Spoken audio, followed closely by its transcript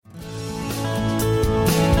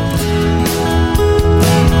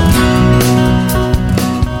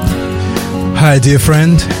Hi, dear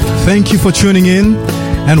friend. Thank you for tuning in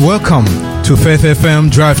and welcome to Faith FM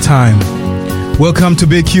Drive Time. Welcome to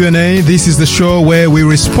Big Q&A. This is the show where we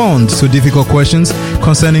respond to difficult questions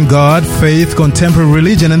concerning God, faith, contemporary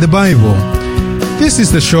religion, and the Bible. This is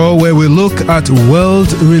the show where we look at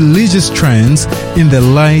world religious trends in the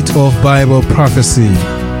light of Bible prophecy.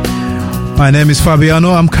 My name is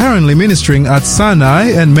Fabiano. I'm currently ministering at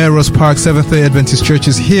Sinai and Melrose Park Seventh-day Adventist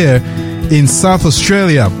churches here in South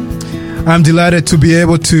Australia. I'm delighted to be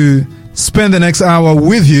able to spend the next hour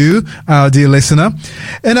with you, our dear listener.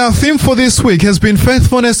 And our theme for this week has been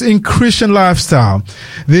faithfulness in Christian lifestyle.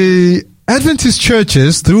 The Adventist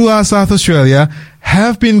churches throughout South Australia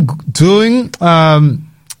have been going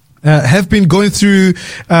through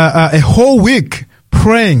a whole week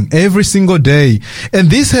praying every single day. And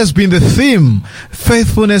this has been the theme,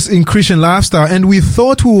 faithfulness in Christian lifestyle. And we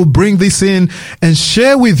thought we would bring this in and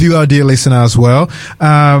share with you, our dear listener, as well,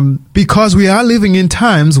 because we are living in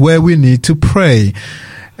times where we need to pray.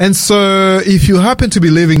 And so if you happen to be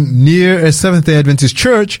living near a Seventh-day Adventist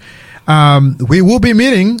church, we will be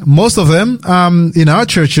meeting, most of them, in our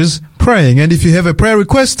churches, praying. And if you have a prayer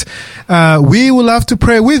request, we will love to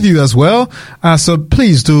pray with you as well. So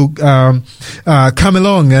please do come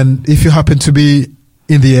along, and if you happen to be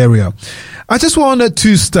in the area. I just wanted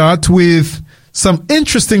to start with some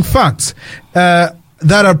interesting facts that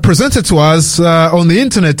are presented to us on the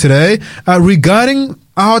internet today regarding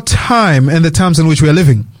our time and the times in which we are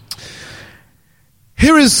living.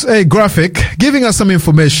 Here is a graphic giving us some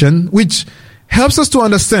information which helps us to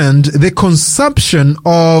understand the consumption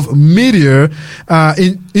of media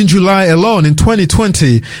in July alone in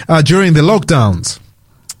 2020 during the lockdowns.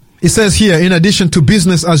 It says here, in addition to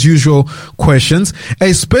business as usual questions,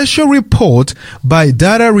 a special report by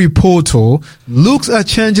Data Reporter looks at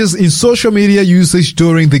changes in social media usage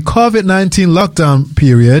during the COVID-19 lockdown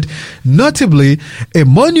period, notably a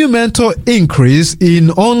monumental increase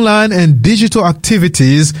in online and digital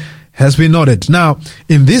activities has been noted. Now,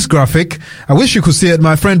 in this graphic, I wish you could see it,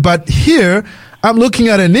 my friend, but here I'm looking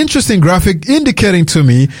at an interesting graphic indicating to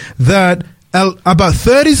me that about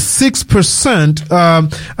 36%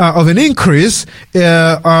 of an increase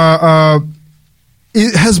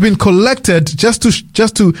it has been collected just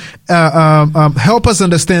to help us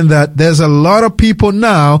understand that there's a lot of people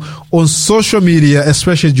now on social media,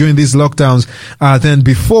 especially during these lockdowns, than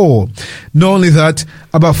before. Not only that,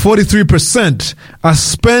 about 43% are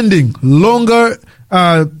spending longer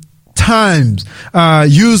times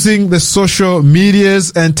using the social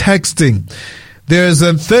medias and texting. There's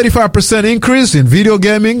a 35% increase in video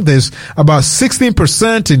gaming. There's about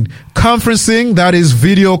 16% in conferencing, that is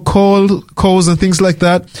video calls and things like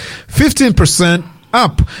that. 15%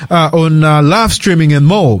 up on live streaming and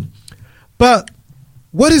more. But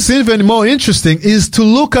what is even more interesting is to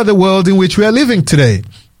look at the world in which we are living today.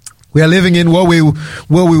 We are living in what we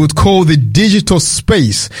would call the digital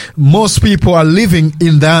space. Most people are living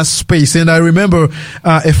in that space. And I remember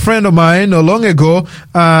a friend of mine not long ago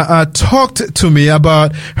talked to me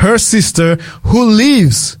about her sister who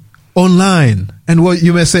lives online. And what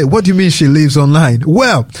you may say, what do you mean she lives online?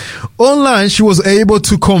 Well, online she was able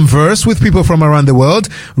to converse with people from around the world,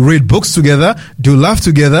 read books together, do life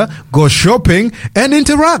together, go shopping, and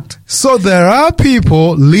interact. So there are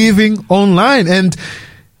people living online, and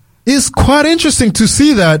it's quite interesting to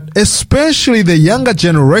see that, especially the younger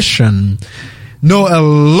generation know a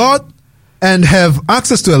lot and have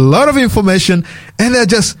access to a lot of information, and they're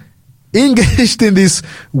just engaged in this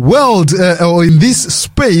world or in this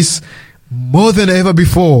space more than ever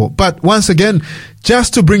before. But once again,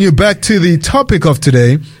 just to bring you back to the topic of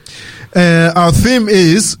today, our theme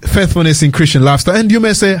is faithfulness in Christian lifestyle. And you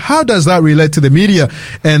may say, how does that relate to the media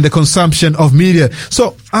and the consumption of media?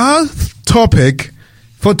 So our topic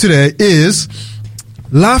for today is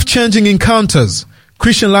life-changing encounters,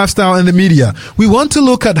 Christian lifestyle and the media. We want to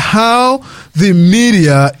look at how the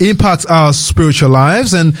media impacts our spiritual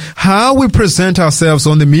lives and how we present ourselves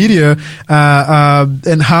on the media,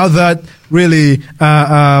 and how that really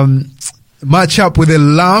match up with the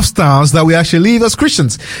lifestyles that we actually live as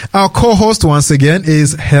Christians. Our co-host once again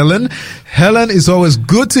is Helen. Helen, it's always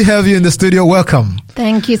good to have you in the studio. Welcome.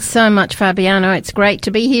 Thank you so much, Fabiano. It's great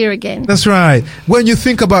to be here again. That's right. When you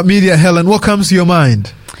think about media, Helen, what comes to your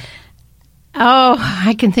mind? Oh,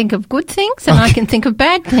 I can think of good things and I can think of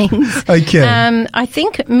bad things. Okay. I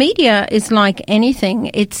think media is like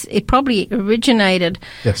anything. It probably originated,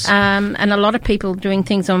 Yes. and a lot of people doing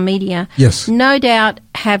things on media, Yes. no doubt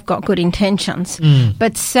have got good intentions.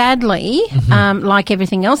 But sadly, like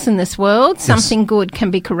everything else in this world, something good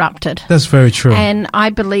can be corrupted. That's very true. And I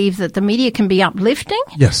believe that the media can be uplifting.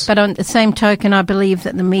 Yes. But on the same token, I believe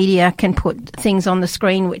that the media can put things on the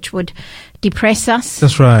screen which would depress us.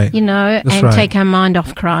 That's right. You know, That's and right. take our mind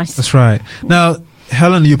off Christ. That's right. Now,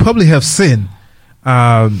 Helen, you probably have seen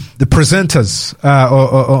the presenters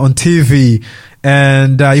on TV,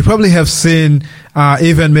 and you probably have seen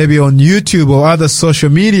even maybe on YouTube or other social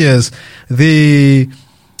medias the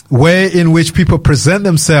way in which people present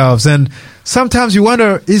themselves. And sometimes you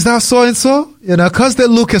wonder, is that so and so? You know, because they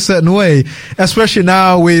look a certain way, especially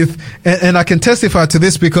now with, and I can testify to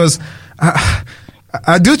this because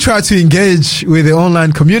I do try to engage with the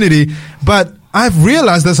online community, but I've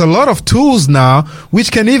realized there's a lot of tools now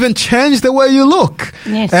which can even change the way you look.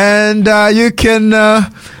 Yes. And you can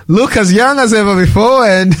look as young as ever before,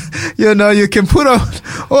 and you know, you can put on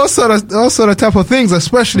all sort of type of things,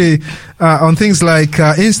 especially on things like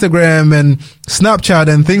Instagram and Snapchat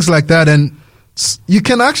and things like that, and you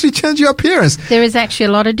can actually change your appearance. There is actually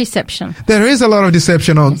a lot of deception. There is a lot of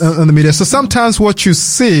deception on the media. So sometimes what you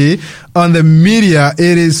see on the media,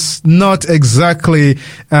 it is not exactly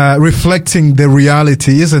reflecting the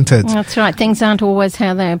reality, isn't it? That's right. Things aren't always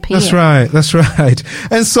how they appear. That's right. That's right.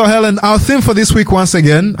 And so, Helen, our theme for this week, once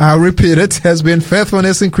again, I'll repeat it, has been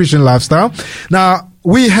faithfulness in Christian lifestyle. Now,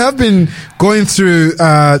 we have been going through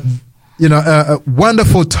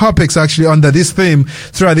wonderful topics actually under this theme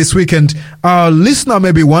throughout this weekend. Our listener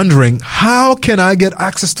may be wondering, how can I get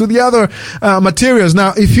access to the other materials?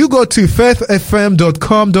 Now, if you go to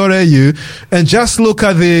faithfm.com.au and just look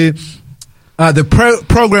at the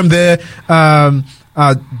program there,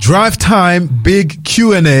 Drive Time Big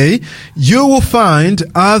Q&A, you will find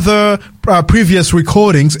other previous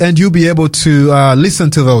recordings, and you'll be able to listen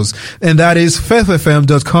to those. And that is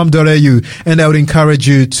faithfm.com.au, and I would encourage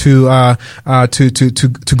you to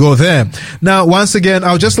go there. Now, once again,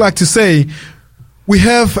 I would just like to say we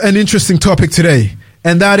have an interesting topic today,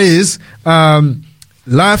 and that is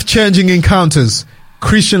life-changing encounters,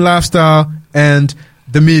 Christian lifestyle, and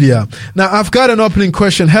the media. Now, I've got an opening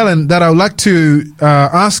question, Helen, that I would like to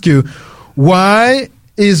ask you. Why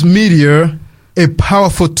is media a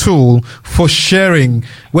powerful tool for sharing,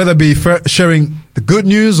 whether it be sharing the good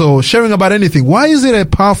news or sharing about anything? Why is it a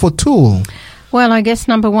powerful tool? Well, I guess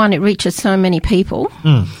number one, it reaches so many people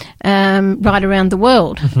right around the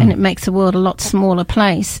world, and it makes the world a lot smaller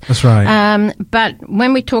place. That's right. But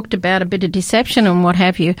when we talked about a bit of deception and what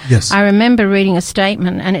have you, yes. I remember reading a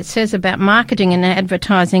statement, and it says about marketing and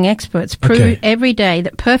advertising experts prove every day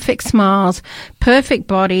that perfect smiles, perfect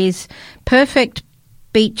bodies, perfect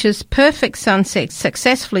beaches, perfect sunsets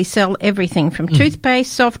successfully sell everything from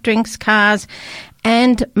toothpaste, soft drinks, cars,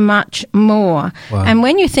 and much more. Wow. And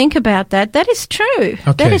when you think about that, that is true.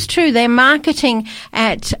 Okay. That is true. They're marketing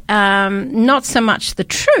at not so much the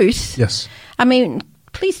truth. Yes. I mean,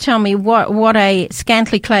 please tell me what a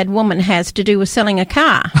scantily clad woman has to do with selling a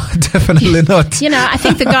car. Definitely not. You know, I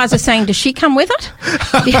think the guys are saying, does she come with it?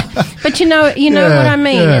 But you know what I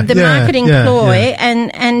mean? The marketing ploy.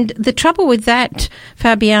 And the trouble with that,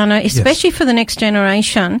 Fabiano, especially for the next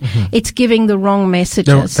generation, it's giving the wrong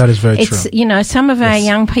messages. That is very true. You know, some of our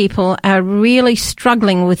young people are really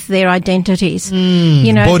struggling with their identities.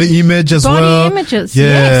 You know, body image as well. Body images,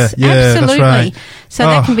 yes, absolutely. That's right. So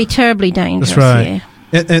that can be terribly dangerous. That's right.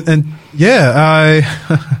 Yeah. And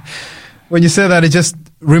when you say that, it just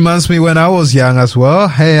reminds me when I was young as well.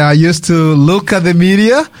 Hey, I used to look at the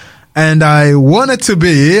media and I wanted to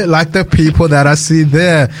be like the people that I see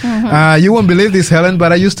there. You won't believe this, Helen,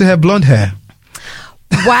 but I used to have blonde hair.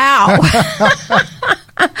 Wow.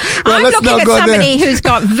 Well, I'm looking at somebody who's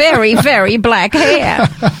got very, very black hair.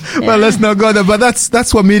 Well, let's not go there, but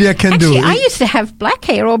that's what media can do. I used to have black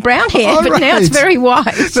hair or brown hair, but now it's very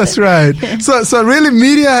white. That's right. So really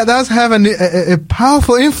media does have a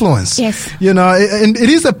powerful influence. Yes. You know, and it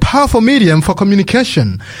is a powerful medium for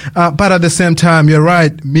communication. But at the same time, you're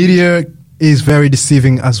right, media is very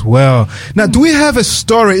deceiving as well. Now, do we have a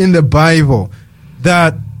story in the Bible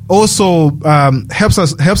that also helps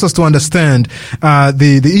us to understand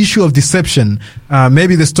the issue of deception.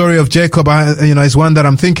 Maybe the story of Jacob, is one that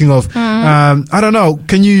I'm thinking of. I don't know.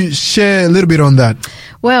 Can you share a little bit on that?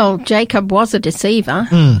 Well, Jacob was a deceiver.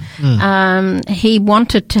 He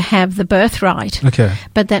wanted to have the birthright,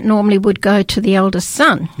 but that normally would go to the eldest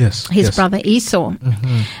son, his brother Esau.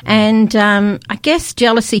 And I guess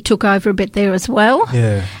jealousy took over a bit there as well.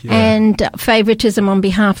 And favoritism on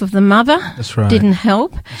behalf of the mother didn't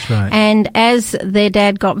help. And as their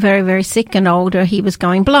dad got very, very sick and older, he was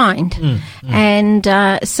going blind. And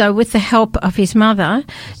so with the help of his mother,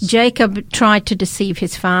 Jacob tried to deceive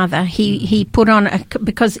his father. He put on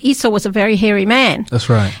because Esau was a very hairy man. That's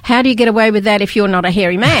right. How do you get away with that if you're not a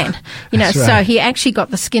hairy man? So he actually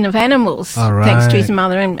got the skin of animals thanks to his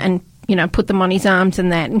mother and put them on his arms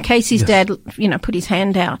and that, in case his dad, put his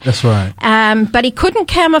hand out. That's right. But he couldn't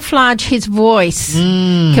camouflage his voice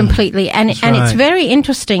completely. And it's very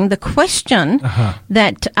interesting, the question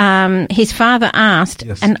that his father asked,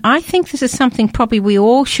 and I think this is something probably we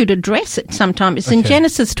all should address at some time. It's in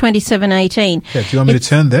Genesis 27:18. Okay, do you want me to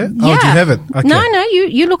turn there? Yeah. Oh, do you have it? Okay. No,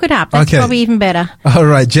 you look it up. That's probably even better. All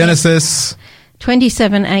right, Genesis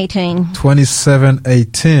 27:18.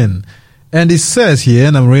 27:18. And it says here,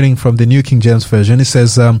 and I'm reading from the New King James Version, it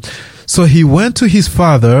says, so he went to his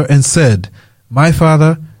father and said, my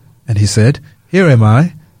father, and he said, here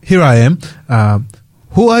I am.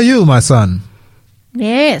 Who are you, my son?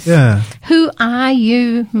 Yes. Yeah. Who are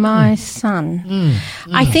you, my son?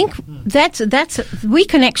 I think that's we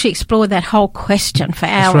can actually explore that whole question for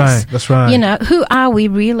hours. That's right. Who are we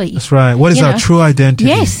really? That's right. What is our true identity?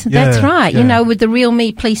 Yes, that's right. Yeah. With the real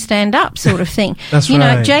me, please stand up sort of thing. That's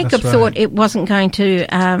right. Jacob thought it wasn't going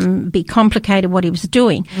to be complicated what he was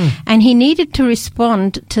doing, and he needed to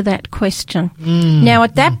respond to that question. Now,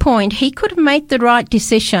 at that point, he could have made the right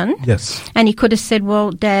decision. Yes. And he could have said,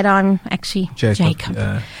 well, Dad, I'm actually Jacob.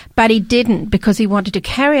 Yeah. But he didn't, because he wanted to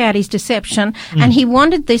carry out his deception and he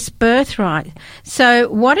wanted this birthright. So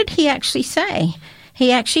what did he actually say?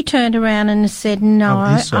 He actually turned around and said, no,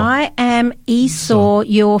 I am Esau,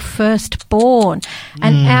 your firstborn.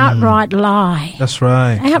 An outright lie. That's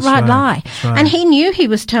right. Outright lie. That's right. And he knew he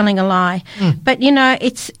was telling a lie. But,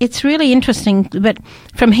 it's really interesting. But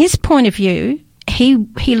from his point of view, he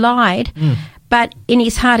lied. But in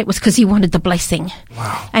his heart, it was because he wanted the blessing.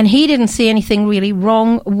 Wow. And he didn't see anything really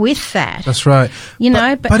wrong with that. That's right.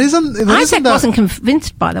 But Isaac wasn't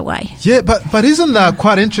convinced, by the way. Yeah, but isn't that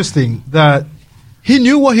quite interesting that he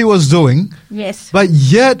knew what he was doing? Yes. But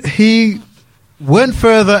yet he went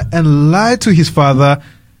further and lied to his father.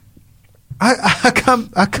 I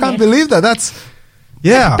can't believe that. That's...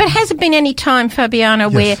 Yeah. But has it been any time, Fabiano,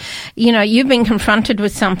 where, you've been confronted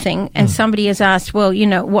with something and somebody has asked, well,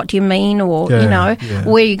 what do you mean? Or, where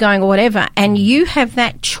are you going or whatever? And you have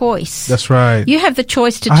that choice. That's right. You have the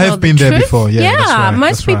choice to I tell have been the there truth. before. Yeah, that's right.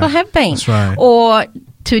 Most people have been. That's right. Or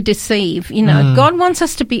to deceive. God wants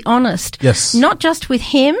us to be honest. Yes. Not just with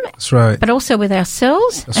Him. That's right. But also with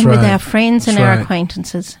ourselves That's and right. with our friends That's and our right.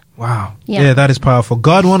 acquaintances. Wow. Yeah. Yeah, that is powerful.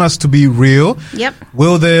 God wants us to be real. Yep.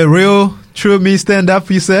 Will the real, true me stand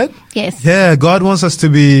up, you said? Yes. Yeah, God wants us to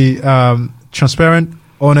be transparent,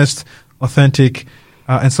 honest, authentic,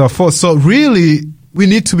 and so forth. So really, we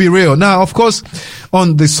need to be real. Now, of course,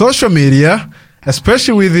 on the social media,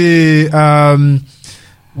 especially with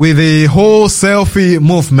the whole selfie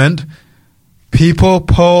movement, people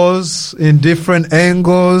pose in different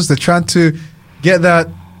angles. They're trying to get that,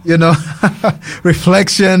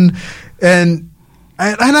 reflection, and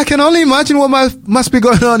I can only imagine what must be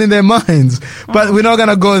going on in their minds. But we're not going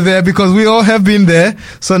to go there because we all have been there.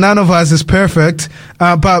 So none of us is perfect.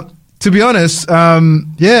 But to be honest,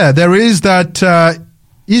 there is that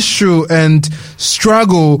issue and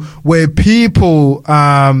struggle where people,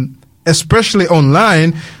 especially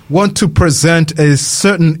online, want to present a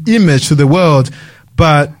certain image to the world,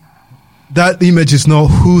 but that image is not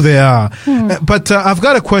who they are. But I've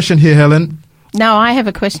got a question here, Helen. No, I have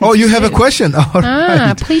a question. Oh, you have a question? All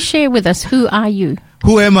right. Please share with us. Who are you?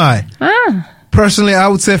 Who am I? Personally, I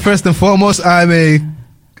would say first and foremost, I'm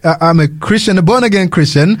a Christian, a born-again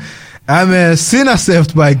Christian. I'm a sinner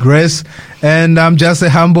saved by grace, and I'm just a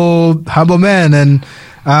humble man. And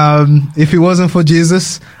if it wasn't for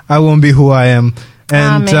Jesus, I won't be who I am.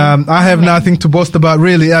 And I have nothing to boast about,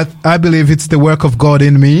 really. I believe it's the work of God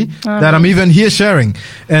in me that I'm even here sharing.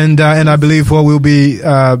 And I believe what we'll be,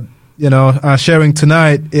 sharing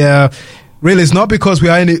tonight really, it's not because we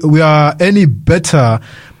are any better,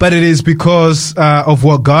 but it is because of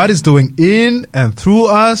what God is doing in and through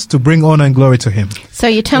us to bring honor and glory to Him. So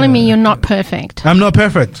you're telling me you're not perfect? I'm not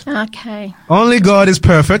perfect. Okay. Only God is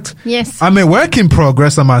perfect. Yes. I'm a work in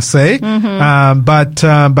progress, I must say, but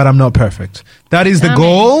I'm not perfect. That is the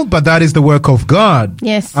goal, but that is the work of God.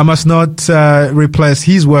 Yes. I must not replace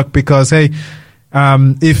His work because, hey,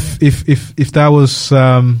 if that was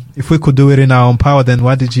if we could do it in our own power, then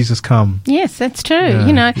why did Jesus come? Yes, that's true.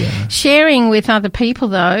 Sharing with other people,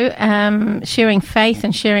 though, sharing faith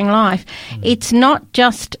and sharing life, it's not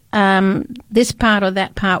just this part or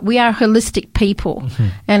that part. We are holistic people,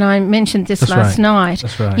 and I mentioned this last night.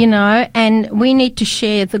 That's right. And we need to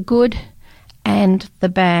share the good and the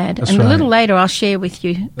bad. That's and right. a little later, I'll share with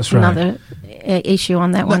you another issue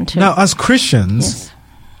on that one too. Now, as Christians,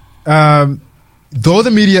 though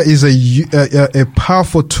the media is a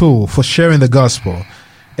powerful tool for sharing the gospel,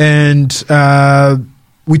 and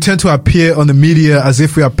we tend to appear on the media as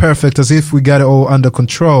if we are perfect, as if we got it all under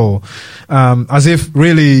control, as if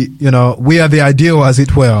really, we are the ideal, as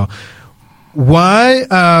it were. Why,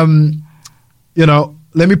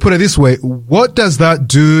 let me put it this way. What does that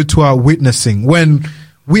do to our witnessing when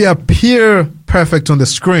we appear perfect on the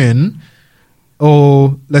screen,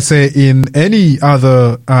 or let's say in any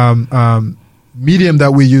other medium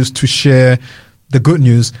that we use to share the good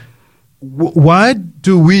news? What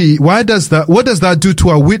does that do to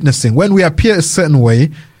our witnessing when we appear a certain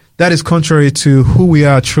way that is contrary to who we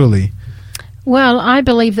are truly? Well, I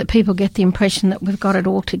believe that people get the impression that we've got it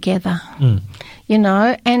all together.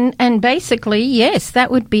 And basically, yes,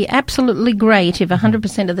 that would be absolutely great if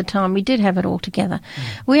 100% of the time we did have it all together.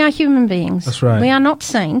 We are human beings. That's right. We are not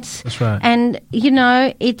saints. That's right. And,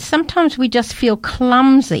 it's sometimes we just feel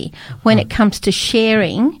clumsy when it comes to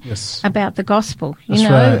sharing about the gospel. That's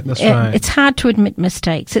right. It's hard to admit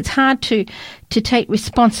mistakes. It's hard to take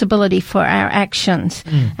responsibility for our actions.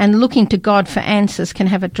 And looking to God for answers can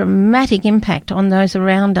have a dramatic impact on those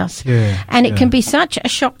around us. And it can be such a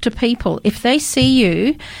shock to people if they see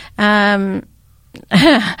you. I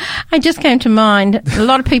just came to mind, a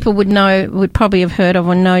lot of people would probably have heard of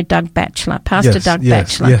or know Doug Batchelor, Pastor Doug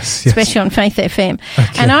Batchelor, especially on Faith FM.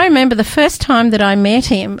 Okay. And I remember the first time that I met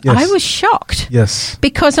him, I was shocked. Yes.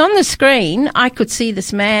 Because on the screen, I could see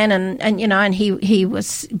this man and he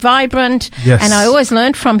was vibrant. Yes. And I always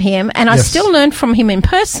learned from him, and I still learned from him in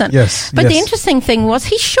person. Yes. But the interesting thing was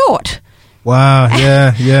he's short. Wow,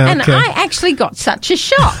 yeah. And I actually got such a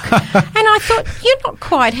shock. And I thought, you're not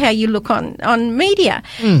quite how you look on media.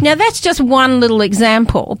 Now, that's just one little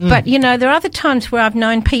example. But, there are other times where I've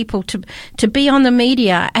known people to be on the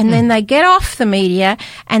media and then they get off the media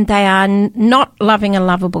and they are not loving and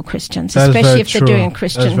lovable Christians, especially if they're doing a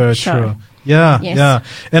Christian show. True. Yeah.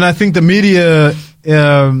 And I think the media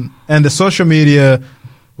and the social media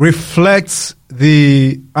reflects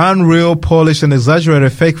the unreal, polished, and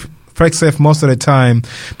exaggerated fake self most of the time.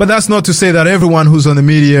 But that's not to say that everyone who's on the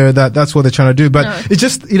media that's what they're trying to do. But it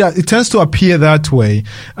just it tends to appear that way.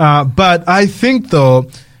 But I think though,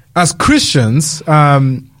 as Christians,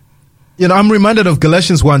 I'm reminded of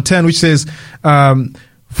Galatians 1:10, which says,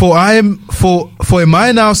 "For am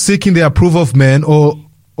I now seeking the approval of men or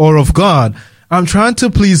of God? I'm trying to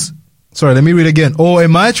please." Sorry, let me read again. "Or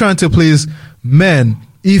am I trying to please men?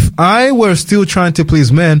 If I were still trying to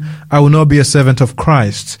please men, I will not be a servant of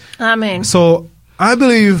Christ." Amen. So I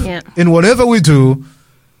believe in whatever we do,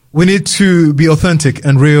 we need to be authentic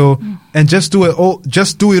and real, and just do it all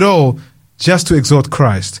just to exalt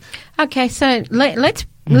Christ. Okay, so let's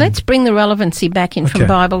bring the relevancy back in from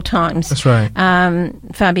Bible times. That's right.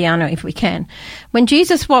 Fabiano, if we can. When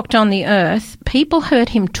Jesus walked on the earth, people heard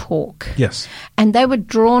him talk. Yes. And they were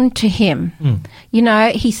drawn to him.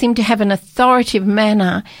 He seemed to have an authoritative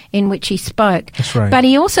manner in which he spoke. That's right. But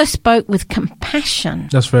he also spoke with compassion.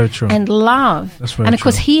 That's very true. And love. That's very And of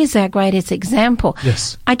course, true. he is our greatest example.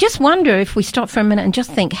 Yes. I just wonder if we stop for a minute and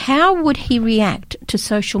just think, how would he react to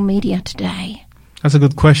social media today? That's a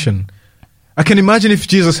good question. I can imagine if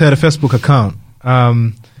Jesus had a Facebook account,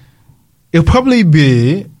 it'll probably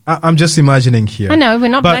be, I'm just imagining here. I know, we're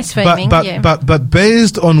not blaspheming. But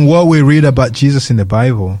based on what we read about Jesus in the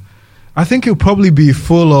Bible, I think it'll probably be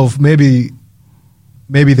full of maybe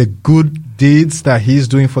the good deeds that he's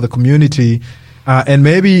doing for the community, and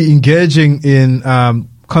maybe engaging in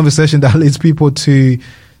conversation that leads people to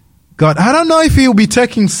God. I don't know if he'll be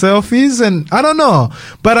taking selfies, and I don't know.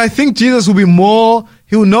 But I think Jesus will be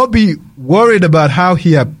he will not be worried about how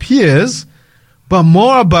he appears, but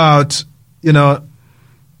more about,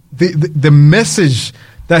 the message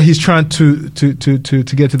that he's trying to get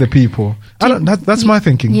to the people. That's my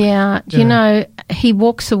thinking. Yeah. You know, he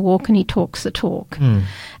walks the walk and he talks the talk.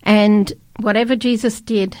 And whatever Jesus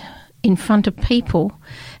did in front of people,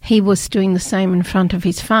 he was doing the same in front of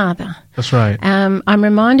his Father. That's right. I'm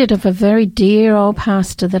reminded of a very dear old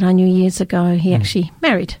pastor that I knew years ago. He actually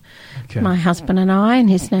married my husband and I, and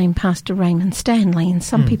his name Pastor Raymond Stanley, and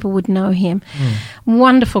some people would know him.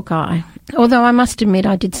 Wonderful guy. Although I must admit,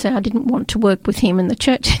 I did say I didn't want to work with him in the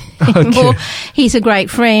church anymore. He's a great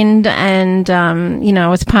friend and, you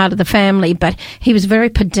know, as part of the family, but he was very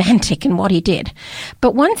pedantic in what he did.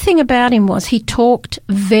 But one thing about him was he talked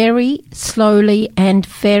very slowly and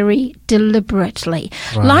very deliberately,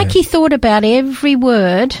 like he thought about every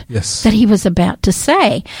word that he was about to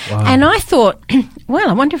say. And I thought, well,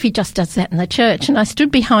 I wonder if he just does that in the church. And I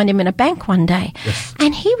stood behind him in a bank one day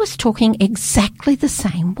and he was talking exactly the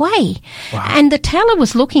same way. And the teller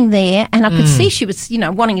was looking there and I could see she was, you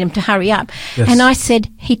know, wanting him to hurry up. And I said,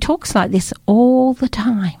 he talks like this all the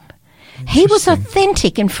time. He was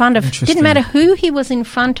authentic in front of, didn't matter who he was in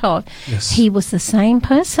front of, he was the same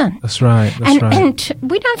person. That's right. And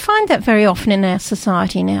we don't find that very often in our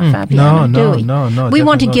society now, Fabiano, do we? No. We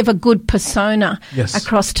want to give a good persona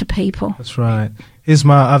across to people. That's right. Here's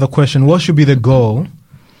my other question. What should be the goal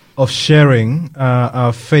of sharing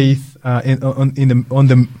our faith on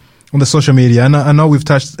the social media? And I know we've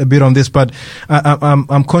touched a bit on this, but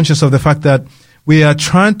I'm conscious of the fact that we are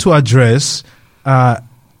trying to address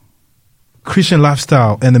Christian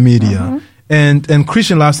lifestyle in the media. And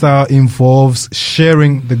Christian lifestyle involves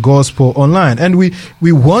sharing the gospel online. And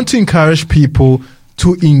we want to encourage people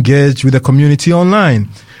to engage with the community online.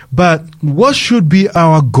 But what should be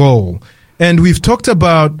our goal? And we've talked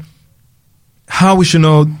about how we should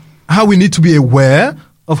know, how we need to be aware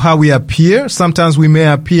of how we appear. Sometimes we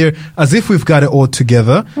may appear as if we've got it all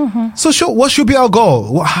together. So what should be our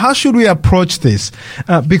goal? How should we approach this?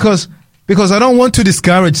 Because I don't want to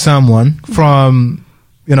discourage someone from,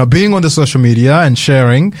 you know, being on the social media and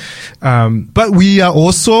sharing. But we are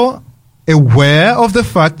also aware of the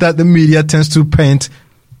fact that the media tends to paint,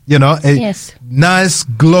 you know, a nice,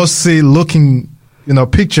 glossy looking, you know,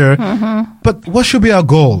 picture. But what should be our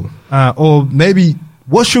goal? Or maybe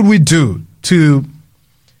what should we do to,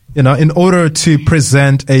 you know, in order to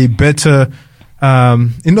present a better,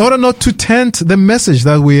 in order not to taint the message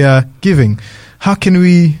that we are giving? How can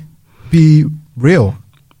we be real?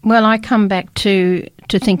 Well, I come back to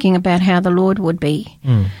thinking about how the Lord would be.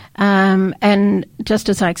 And just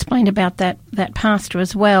as I explained about that pastor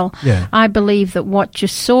as well, I believe that what you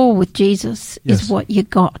saw with Jesus is what you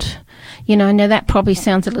got. You know, now that probably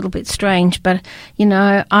sounds a little bit strange, but, you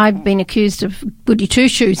know, I've been accused of goody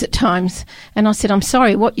two-shoes at times. And I said, I'm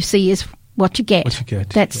sorry, what you see is what you get.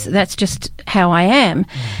 That's just how I am.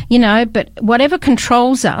 You know, but whatever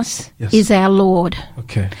controls us is our Lord.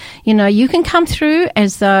 You know, you can come through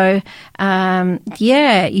as though,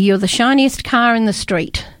 you're the shiniest car in the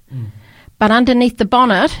street. But underneath the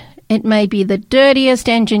bonnet, it may be the dirtiest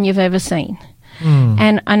engine you've ever seen.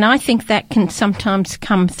 And I think that can sometimes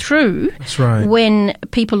come through when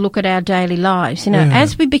people look at our daily lives. You know,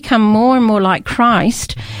 as we become more and more like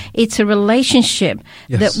Christ, it's a relationship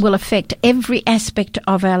that will affect every aspect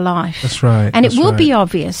of our life. And it will be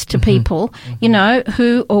obvious to people, you know,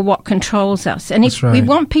 who or what controls us. And if we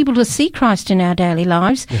want people to see Christ in our daily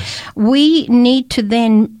lives, we need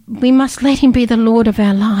to we must let him be the Lord of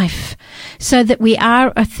our life so that we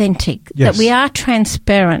are authentic, that we are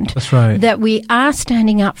transparent, that we are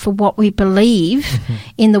standing up for what we believe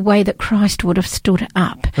in the way that Christ would have stood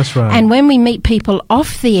up. And when we meet people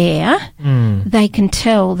off the air, they can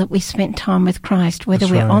tell that we spent time with Christ, whether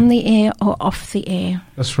we're on the air or off the air.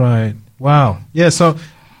 That's right. Wow. Yeah, so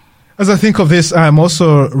as I think of this, I'm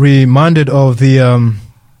also reminded of the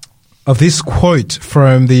of this quote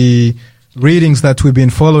from the readings that we've been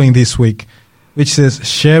following this week, which says,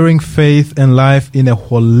 sharing faith and life in a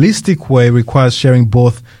holistic way requires sharing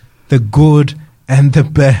both the good and the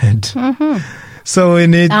bad. So we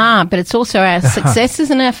need... but it's also our successes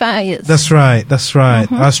and our failures. That's right.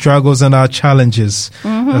 Our struggles and our challenges.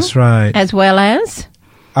 That's right. As well as...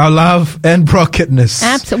 our love and brokenness.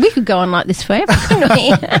 Absolutely. We could go on like this forever, couldn't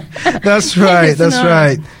we? That's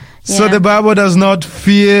right. So the Bible does not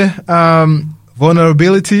fear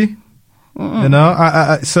vulnerability. You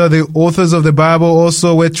know, so the authors of the Bible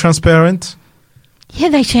also were transparent. Yeah,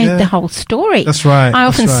 they shared the whole story. That's right. I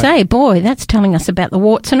often say, boy, that's telling us about the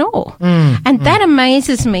warts and all. And that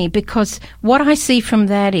amazes me, because what I see from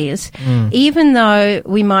that is, even though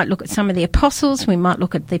we might look at some of the apostles, we might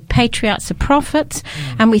look at the patriarchs, the prophets,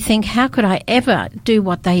 and we think, how could I ever do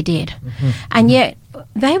what they did? And yet,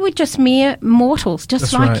 they were just mere mortals, just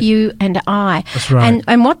That's like right. you and I. That's right.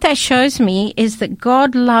 And what that shows me is that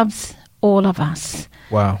God loves all of us.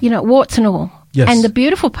 Wow. You know, warts and all. Yes. And the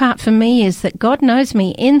beautiful part for me is that God knows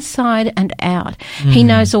me inside and out. He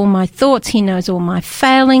knows all my thoughts. He knows all my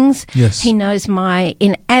failings. Yes. He knows my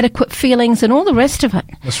inadequate feelings and all the rest of it.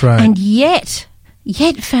 That's right. And yet,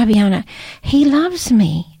 Fabiana, He loves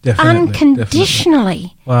me Definitely,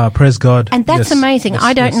 unconditionally. Wow, praise God. And that's Yes, amazing. yes,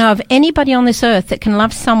 I don't yes. know of anybody on this earth that can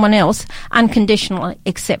love someone else unconditionally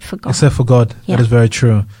except for God. Except for God. Yeah. That is very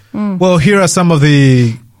true. Well, here are some of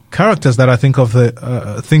the characters that I think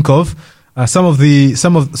of. Some of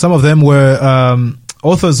them were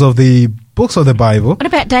authors of the books of the Bible. What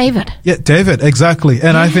about David? Yeah, David, exactly.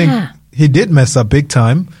 And I think he did mess up big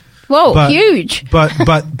time. Whoa, huge. But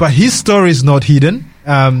his story is not hidden.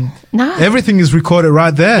 No. Everything is recorded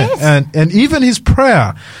right there. Yes. And even his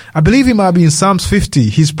prayer, I believe it might be in Psalms 50,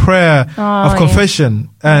 his prayer of confession.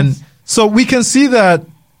 And so we can see that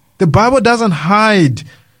the Bible doesn't hide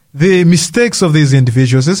the mistakes of these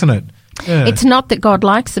individuals, isn't it? Yeah. It's not that God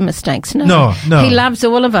likes the mistakes. No. He loves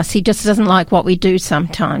all of us. He just doesn't like what we do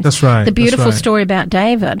sometimes. That's right. The beautiful That's right. story about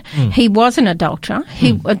David, he was an adulterer.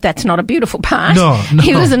 That's not a beautiful part. No.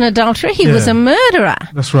 He was an adulterer. He was a murderer.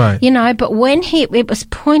 That's right. You know, but when it was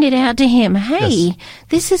pointed out to him, hey,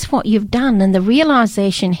 this is what you've done, and the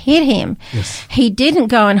realization hit him, he didn't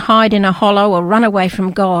go and hide in a hollow or run away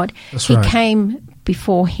from God. That's he right. came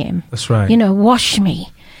before him. That's right. You know, wash me.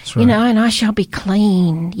 Right. You know, and I shall be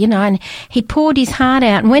clean, you know, and he poured his heart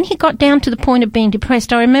out. And when he got down to the point of being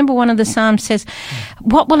depressed, I remember one of the Psalms says,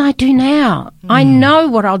 what will I do now? I know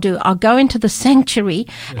what I'll do. I'll go into the sanctuary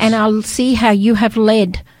and I'll see how you have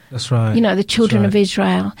led. That's right. You know, the children of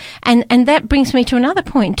Israel. And that brings me to another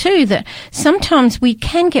point too, that sometimes we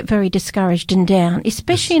can get very discouraged and down,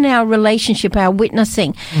 especially in our relationship, our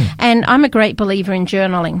witnessing. And I'm a great believer in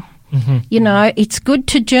journaling. You know, it's good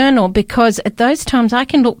to journal because at those times I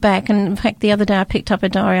can look back, and in fact the other day I picked up a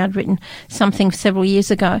diary. I'd written something several years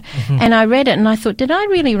ago and I read it and I thought, did I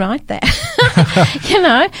really write that? You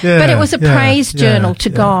know, but it was a praise journal to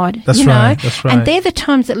God. That's you know, right. That's right. And they're the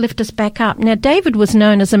times that lift us back up. Now, David was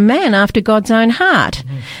known as a man after God's own heart.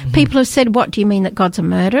 People have said, what, do you mean that God's a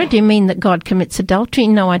murderer? Do you mean that God commits adultery?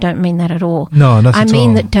 No, I don't mean that at all. No, not at all. I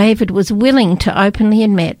mean that David was willing to openly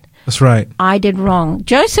admit, that's right. I did wrong.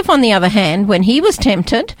 Joseph, on the other hand, when he was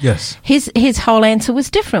tempted, his whole answer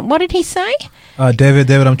was different. What did he say?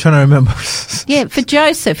 David, I'm trying to remember. Yeah, for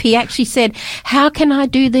Joseph, he actually said, how can I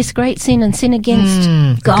do this great sin and sin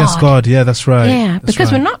against God? Against God, yeah, that's right. Yeah, that's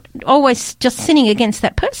because right. we're not always just sinning against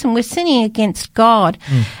that person. We're sinning against God.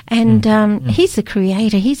 And He's the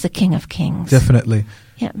creator. He's the King of Kings. Definitely.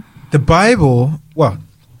 Yeah. The Bible, well,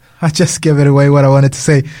 I just gave it away what I wanted to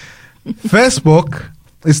say. First book,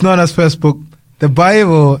 it's known as first book. The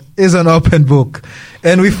Bible is an open book.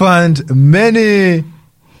 And we find many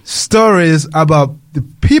stories about the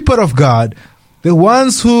people of God, the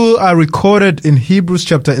ones who are recorded in Hebrews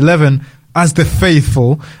chapter 11 as the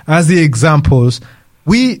faithful, as the examples.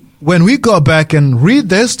 When we go back and read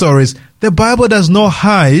their stories, the Bible does not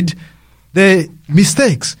hide the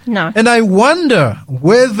mistakes. No. And I wonder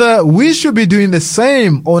whether we should be doing the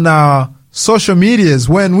same on our social medias.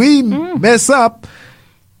 When we mess up,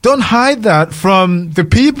 don't hide that from the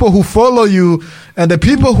people who follow you and the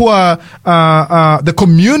people who are the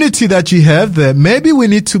community that you have there. Maybe we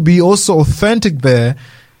need to be also authentic there,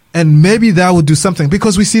 and maybe that would do something,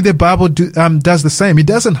 because we see the Bible does the same. It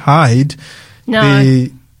doesn't hide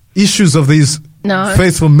the issues of these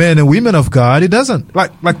faithful men and women of God. It doesn't,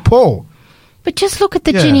 like Paul. But just look at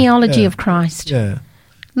the genealogy of Christ. Yeah.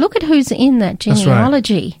 Look at who's in that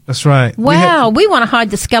genealogy. That's right. Wow, we want to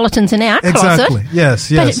hide the skeletons in our closet. Exactly.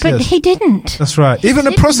 Yes. But he didn't. That's right. Even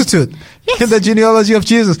a prostitute in the genealogy of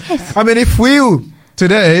Jesus. Yes. I mean, if we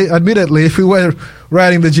today, admittedly, if we were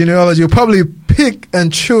writing the genealogy, we'd probably pick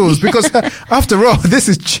and choose, because after all, this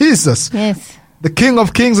is Jesus. Yes. The King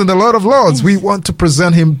of Kings and the Lord of Lords. Yes. We want to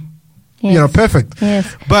present him, perfect.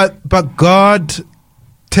 Yes. But God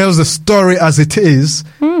tells the story as it is,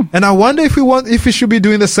 and I wonder if we should be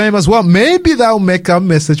doing the same as well. Maybe that will make our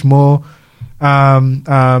message more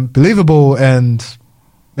believable, and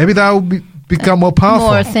maybe that will become more powerful,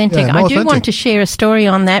 more authentic. I do want to share a story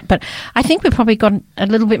on that, but I think we've probably got a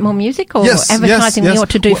little bit more music or advertising we ought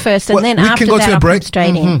to do first, and then after that I'll come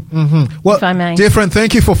straight in. Well, if I may. Dear friend,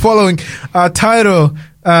 thank you for following. Our title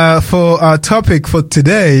for our topic for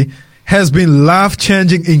today has been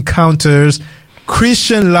Life-Changing Encounters,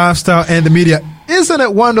 Christian Lifestyle and the Media. Isn't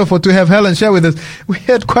it wonderful to have Helen share with us? We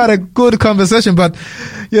had quite a good conversation, but,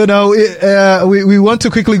 we want to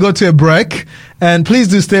quickly go to a break. And please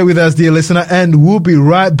do stay with us, dear listener, and we'll be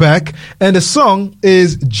right back. And the song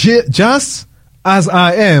is Just As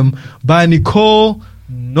I Am by Nicole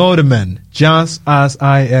Nordeman. Just As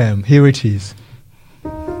I Am. Here it is.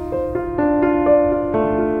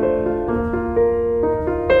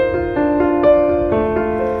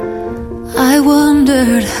 I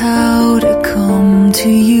wondered how to come to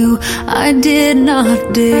you. I did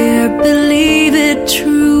not dare believe it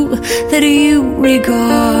true that you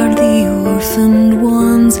regard the orphaned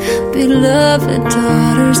ones, beloved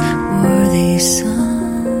daughters, worthy sons.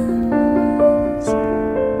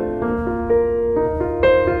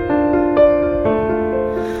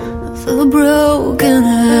 The broken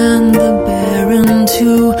and the barren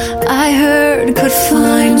too, I heard could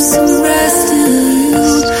find some rest in you.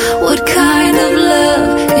 What kind of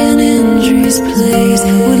love in injury's place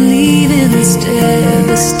would leave instead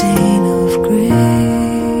the stain of grace?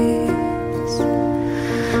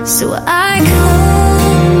 So I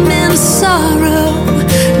come in sorrow,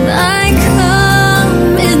 and I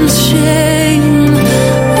come in shame.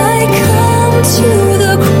 I come to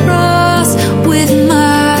the cross with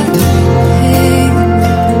my pain,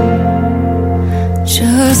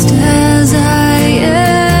 just as I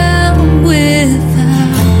am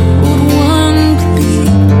without one plea,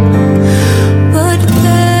 but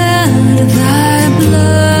that thy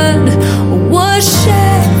blood was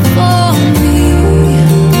shed for me,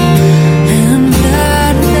 and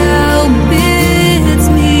that thou bidst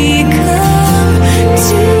me come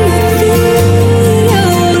to thee, O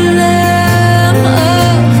Lamb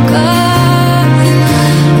of God.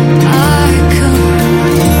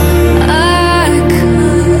 I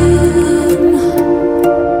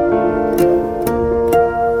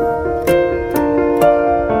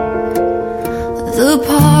the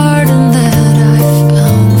pardon that I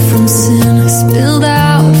found from sin spilled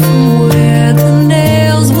out from where the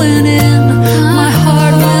nails went in. My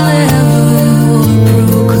heart will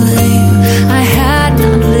ever proclaim I had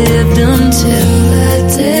not lived until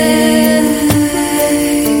that day.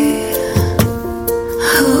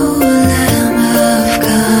 Oh, Lamb of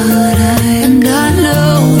God, and I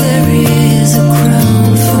know there is a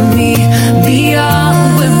crown for me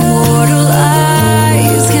beyond where mortal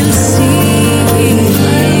eyes can see.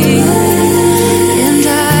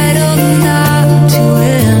 Entitled not to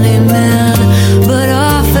any man, but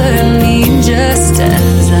offered me just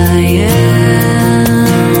as I am.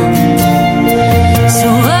 So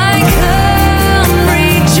I come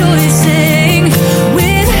rejoicing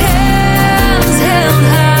with hands held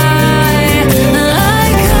high. I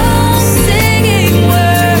come singing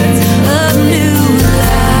words of new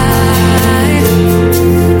life,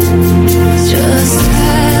 just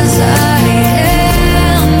as I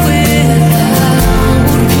am without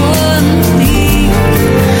one plea,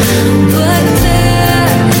 but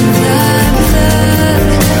that thy blood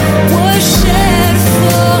was shed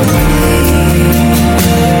for me,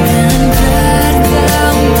 and that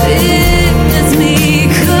thou bidst me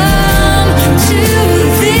come to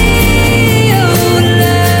thee, O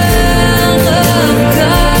Lamb of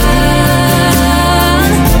God.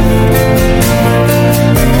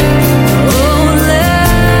 O Lamb of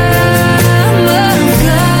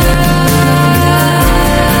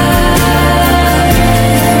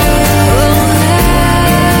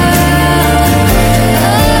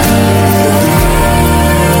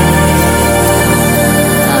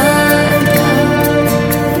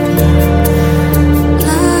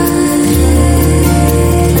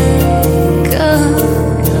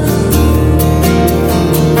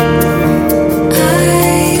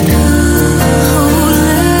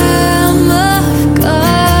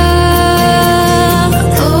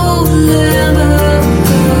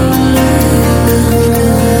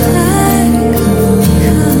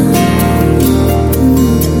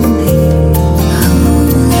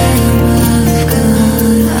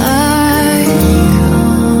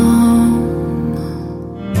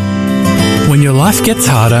When your life gets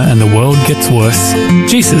harder and the world gets worse,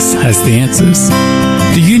 Jesus has the answers.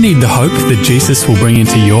 Do you need the hope that Jesus will bring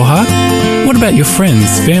into your heart? What about your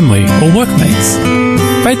friends, family, or workmates?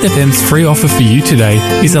 Faith FM's free offer for you today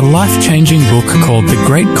is a life-changing book called The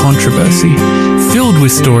Great Controversy, filled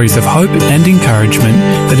with stories of hope and encouragement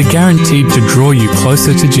that are guaranteed to draw you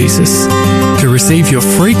closer to Jesus. To receive your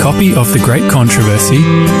free copy of The Great Controversy,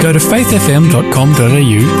 go to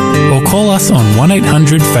faithfm.com.au or call us on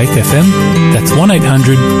 1-800-FAITH-FM, that's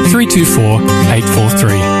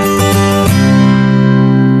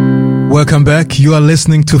 1-800-324-843. Welcome back. You are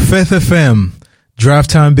listening to Faith FM. Drive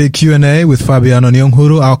Time Big Q&A with Fabiano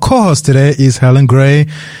Nyong'huru. Our co-host today is Helen Gray.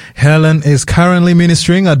 Helen is currently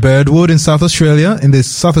ministering at Birdwood in South Australia in the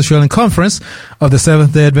South Australian Conference of the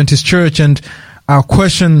Seventh-day Adventist Church. And our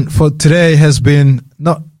question for today has been,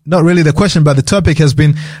 not really the question, but the topic has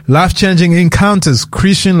been life-changing encounters,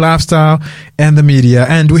 Christian lifestyle, and the media.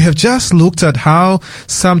 And we have just looked at how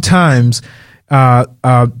sometimes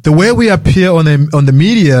the way we appear on the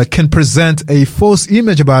media can present a false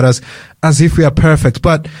image about us as if we are perfect.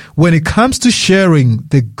 But when it comes to sharing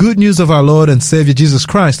the good news of our Lord and Savior Jesus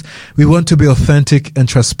Christ, we want to be authentic and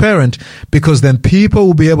transparent, because then people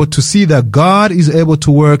will be able to see that God is able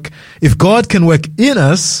to work. If God can work in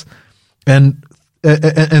us and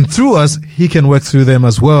through us, He can work through them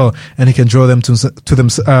as well, and He can draw them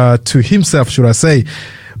to Himself, should I say.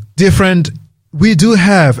 Dear friend, we do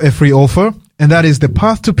have a free offer, and that is The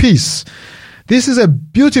Path to Peace. This is a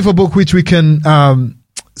beautiful book which we can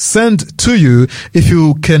send to you if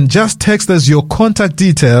you can just text us your contact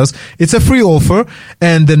details. It's a free offer,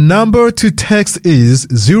 and the number to text is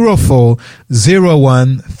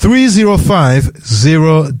 0401 305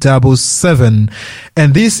 077.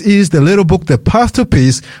 And this is the little book, The Path to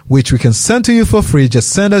Peace, which we can send to you for free.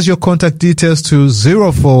 Just send us your contact details to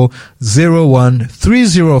 0401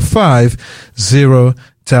 305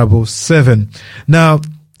 077. Now,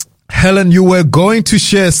 Helen, you were going to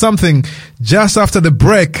share something just after the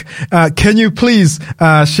break. Can you please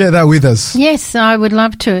share that with us? Yes, I would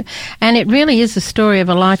love to. And it really is a story of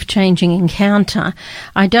a life-changing encounter.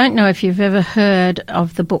 I don't know if you've ever heard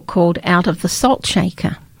of the book called Out of the Salt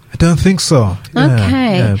Shaker. I don't think so.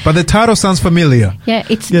 Okay. Yeah. But the title sounds familiar. Yeah,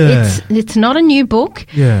 it's not a new book.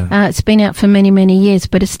 Yeah. It's been out for many, many years,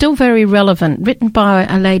 but it's still very relevant. Written by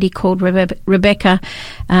a lady called Rebecca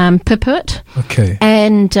Pippert. Okay.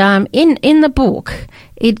 And in the book,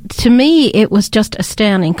 to me, it was just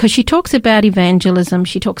astounding, because she talks about evangelism.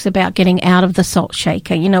 She talks about getting out of the salt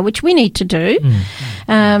shaker, which we need to do,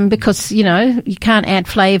 because, you can't add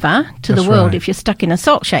flavour to the world if you're stuck in a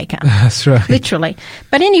salt shaker. That's right. Literally.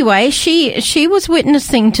 But anyway, she was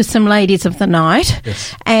witnessing to some ladies of the night,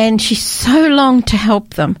 yes, and she so longed to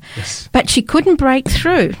help them, yes, but she couldn't break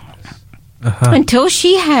through. Until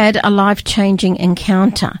she had a life-changing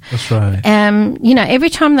encounter. That's right. Every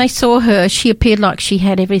time they saw her, she appeared like she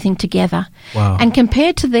had everything together. Wow. And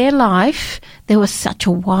compared to their life, there was such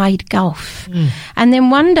a wide gulf. And then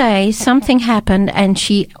one day, something happened, and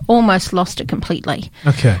she almost lost it completely.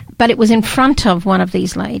 Okay. But it was in front of one of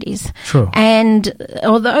these ladies. True. And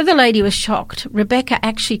although the lady was shocked, Rebecca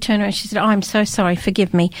actually turned around and she said, I'm so sorry,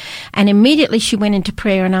 forgive me. And immediately she went into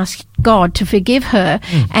prayer and asked God to forgive her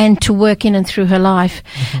and to work in and through her life.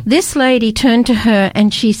 This lady turned to her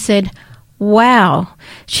and she said, wow.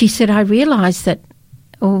 She said, I realised that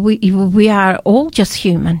we are all just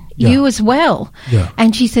human. Yeah. You as well. Yeah.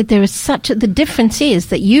 And she said the difference is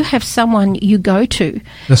that you have someone you go to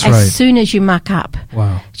That's as right. soon as you muck up.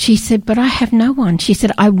 Wow. She said, but I have no one. She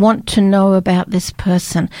said, I want to know about this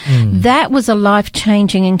person. That was a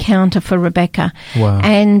life-changing encounter for Rebecca. Wow.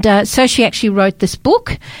 And so she actually wrote this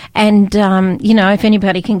book. And, if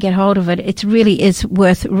anybody can get hold of it, it really is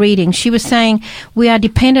worth reading. She was saying, we are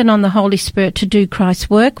dependent on the Holy Spirit to do Christ's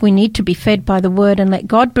work. We need to be fed by the Word and let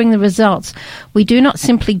God bring the results. We do not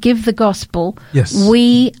simply give the gospel. Yes.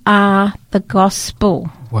 We are the gospel.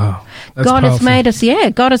 Wow. That's God powerful.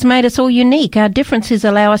 God has made us all unique. Our differences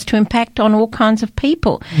allow us to impact on all kinds of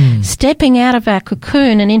people. Stepping out of our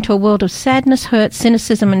cocoon and into a world of sadness, hurt,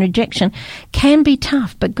 cynicism and rejection can be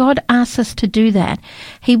tough, but God asks us to do that.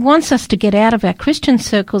 He wants us to get out of our Christian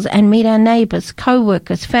circles and meet our neighbours,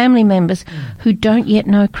 co-workers, family members who don't yet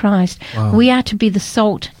know Christ. Wow. We are to be the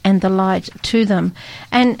salt and the light to them.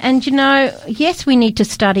 And yes, we need to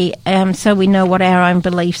study so we know what our own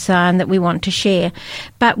beliefs are and that we want to share.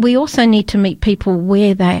 But we also need to meet people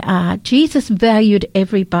where they are. Jesus valued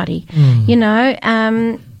everybody.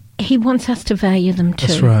 He wants us to value them too.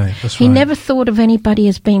 That's right. He never thought of anybody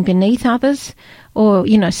as being beneath others or,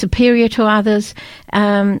 superior to others.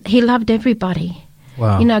 He loved everybody.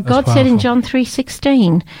 Wow. God said in John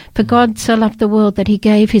 3:16, for God so loved the world that he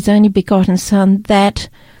gave his only begotten Son, that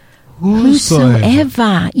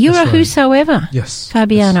whosoever. You're That's a right. whosoever. Yes.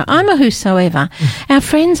 Fabiano. Yes. I'm a whosoever. Our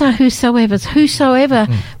friends are whosoevers. Whosoever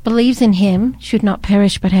believes in him should not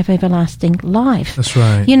perish but have everlasting life. That's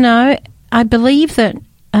right. I believe that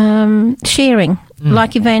sharing,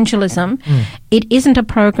 like evangelism, it isn't a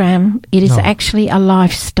program. It is actually a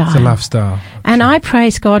lifestyle. It's a lifestyle. And I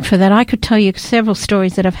praise God for that. I could tell you several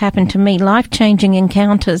stories that have happened to me, life-changing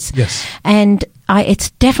encounters. Yes. And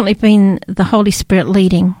it's definitely been the Holy Spirit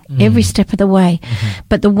leading every step of the way.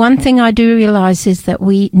 But the one thing I do realise is that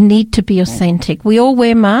we need to be authentic. We all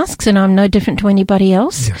wear masks, and I'm no different to anybody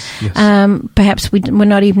else. Yes. Perhaps we're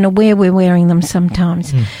not even aware we're wearing them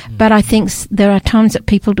sometimes. But I think there are times that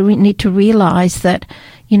people need to realise that,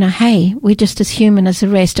 you know, hey, we're just as human as the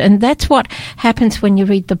rest. And that's what happens when you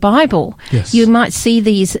read the Bible. Yes. You might see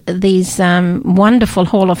these wonderful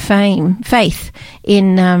Hall of Fame faith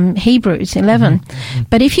in Hebrews 11.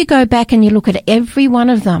 But if you go back and you look at every one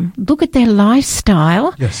of them, look at their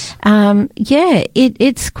lifestyle. Yes.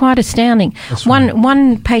 It's quite astounding. That's right.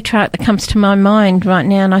 One patriarch that comes to my mind right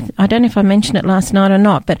now, and I don't know if I mentioned it last night or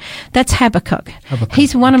not, but that's Habakkuk.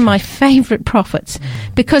 He's one of my favourite prophets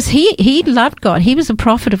because he loved God. He was a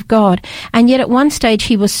prophet of God, and yet at one stage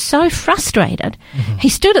he was so frustrated, he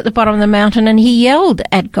stood at the bottom of the mountain and he yelled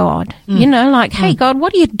at God, you know, like, hey, God,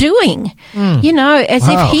 what are you doing? You know, as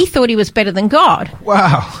if he thought he was better than God.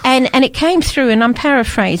 Wow. And it came through, and I'm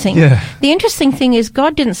paraphrasing. Yeah. The interesting thing is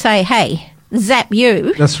God didn't say, hey, zap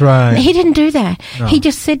you. That's right. He didn't do that. No. He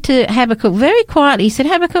just said to Habakkuk very quietly, he said,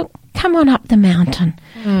 Habakkuk, come on up the mountain.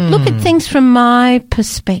 Look at things from my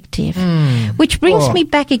perspective. Which brings me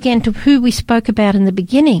back again to who we spoke about in the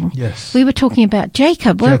beginning. Yes. We were talking about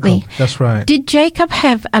Jacob, weren't we? That's right. Did Jacob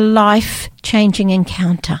have a life-changing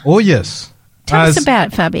encounter? Oh, yes. Tell us about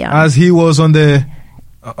it, Fabian. As he was on the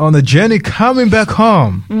journey coming back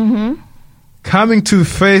home, coming to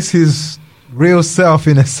face his real self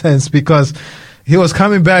in a sense, because he was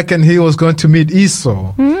coming back and he was going to meet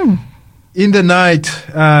Esau. In the night,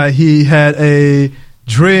 he had a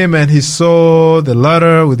dream and he saw the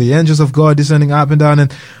ladder with the angels of God descending up and down.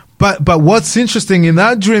 But what's interesting in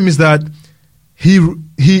that dream is that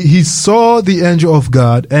he saw the angel of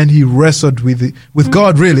God and he wrestled with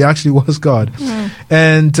God. Really, actually, was God.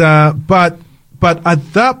 And but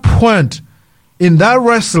at that point in that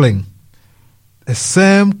wrestling, the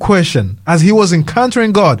same question as he was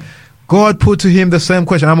encountering God. God put to him the same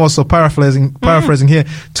question. I'm also paraphrasing here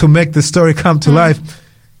to make the story come to life.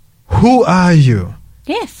 Who are you?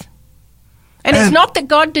 Yes. And it's not that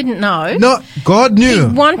God didn't know. No, God knew.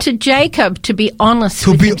 He wanted Jacob to be honest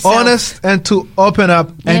with himself. To be honest and to open up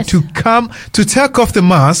and to take off the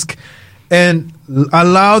mask and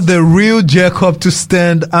allow the real Jacob to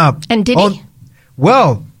stand up. And did he?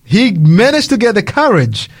 Well, he managed to get the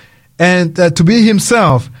courage and to be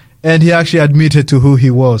himself. And he actually admitted to who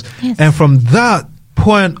he was. Yes. And from that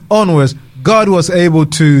point onwards, God was able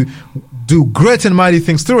to do great and mighty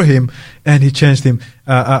things through him, and he changed him.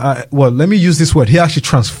 Well, let me use this word. He actually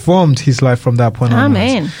transformed his life from that point onwards.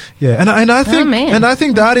 Amen. Yeah, and I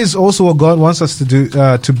think that is also what God wants us to do,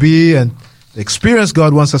 to be, and the experience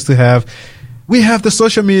God wants us to have. We have the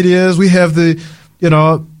social medias, we have the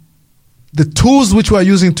tools which we are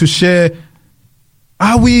using to share.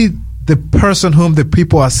 Are we the person whom the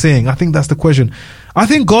people are seeing? I think that's the question. I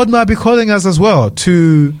think God might be calling us as well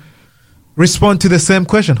to respond to the same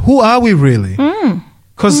question. Who are we really?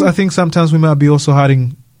 Because I think sometimes we might be also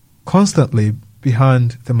hiding constantly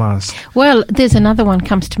behind the mask. Well, there's another one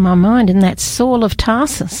comes to my mind, and that's Saul of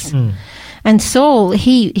Tarsus. And Saul,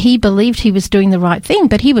 he believed he was doing the right thing,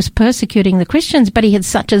 but he was persecuting the Christians, but he had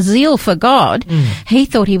such a zeal for God, he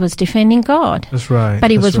thought he was defending God. That's right. But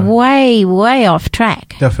he was way, way off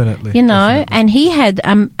track. Definitely. And he had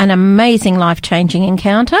an amazing life-changing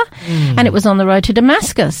encounter, and it was on the road to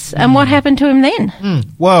Damascus. And what happened to him then?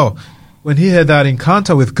 Well, when he had that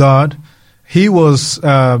encounter with God, he was,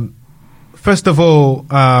 first of all,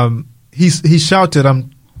 he shouted,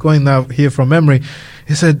 I'm going now here from memory,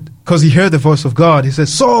 he said, because he heard the voice of God, he said,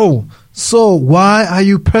 Saul, why are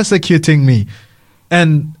you persecuting me?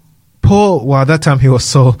 And Paul, well, at that time he was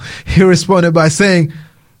Saul, he responded by saying,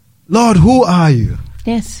 Lord, who are you?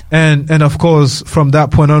 Yes. And of course, from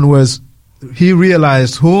that point onwards, he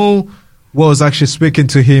realized who was actually speaking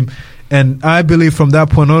to him. And I believe from that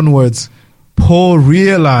point onwards, Paul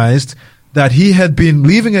realized that he had been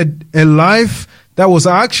living a life that was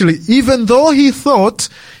actually, even though he thought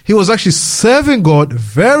he was actually serving God,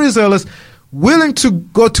 very zealous, willing to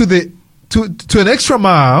go to an extra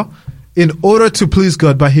mile in order to please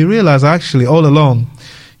God. But he realized actually all along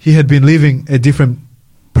he had been living a different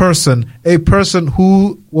person, a person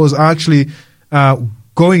who was actually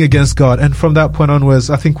going against God. And from that point onwards,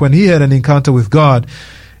 I think when he had an encounter with God,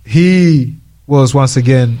 he was once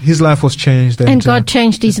again, his life was changed. And God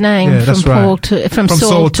changed his name from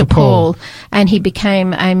Saul to Paul. And he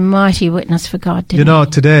became a mighty witness for God, didn't he?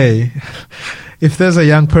 Today, if there's a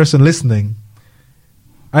young person listening,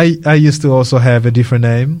 I used to also have a different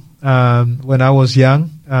name when I was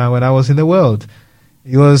young, when I was in the world.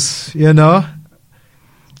 It was,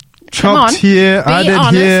 chopped here,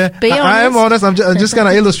 added here. I am honest. I'm just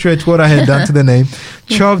going to illustrate what I had done to the name.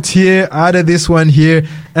 Chopped here, added this one here,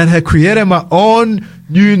 and had created my own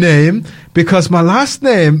new name because my last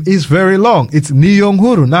name is very long. It's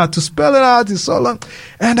Nyonghuru. Now, to spell it out is so long,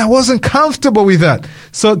 and I wasn't comfortable with that.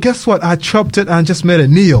 So guess what? I chopped it and just made it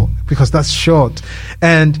Neo because that's short.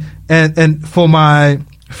 And for my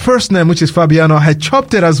first name, which is Fabiano, I had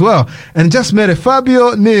chopped it as well and just made it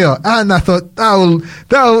Fabio Neo. And I thought that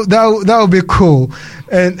will be cool.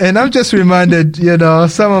 And I'm just reminded,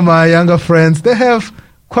 some of my younger friends, they have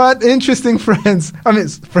quite interesting friends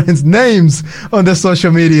names on the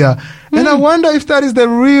social media. And I wonder if that is the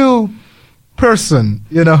real person,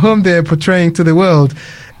 whom they're portraying to the world.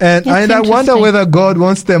 And I wonder whether God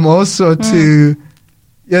wants them also to,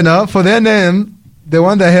 for their name, the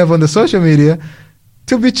one they have on the social media,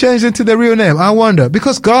 to be changed into the real name. I wonder,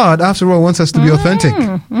 because God, after all, wants us to be authentic.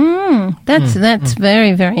 That's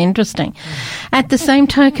very, very interesting. At the same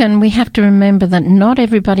token, we have to remember that not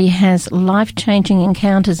everybody has life-changing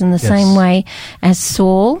encounters in the same way as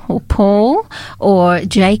Saul or Paul or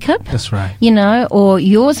Jacob. That's right. Or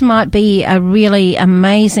yours might be a really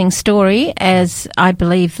amazing story, as I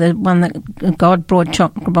believe the one that God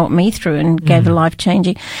brought me through and gave a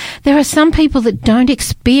life-changing. There are some people that don't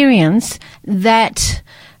experience that.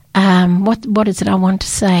 What is it I want to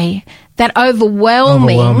say? That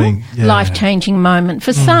overwhelming life-changing moment.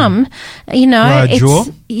 For some, gradual.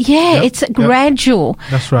 It's gradual.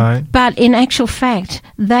 That's right. But in actual fact,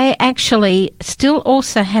 they actually still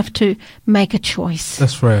also have to make a choice.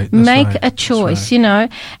 That's right. Make a choice,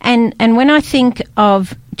 And when I think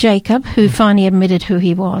of Jacob, who finally admitted who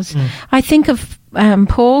he was, I think of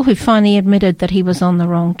Paul, who finally admitted that he was on the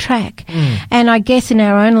wrong track. And I guess in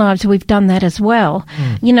our own lives we've done that as well.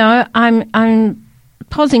 I'm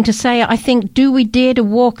pausing to say, I think, do we dare to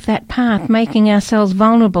walk that path, making ourselves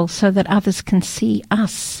vulnerable so that others can see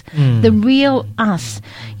us, the real us?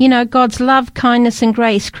 God's love, kindness and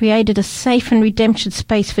grace created a safe and redemption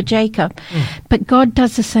space for Jacob. But God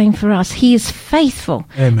does the same for us. He is faithful.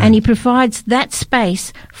 Amen. And he provides that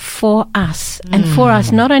space for us and for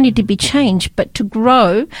us not only to be changed, but to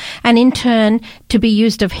grow and in turn to be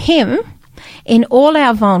used of him in all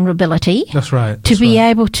our vulnerability. That's right. To be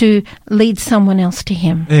able to lead someone else to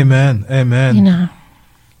him. Amen.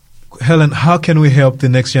 Helen, how can we help the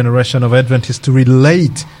next generation of Adventists to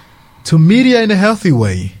relate to media in a healthy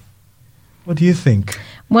way? What do you think?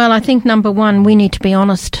 Well, I think number one, we need to be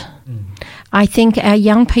honest. I think our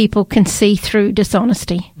young people can see through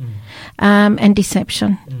dishonesty. And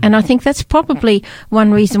deception. And I think that's probably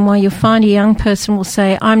one reason why you'll find a young person will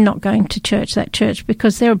say, I'm not going to that church,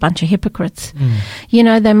 because they're a bunch of hypocrites.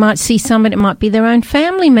 They might see someone, it might be their own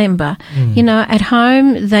family member. At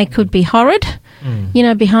home, they could be horrid,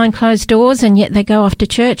 behind closed doors, and yet they go off to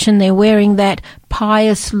church and they're wearing that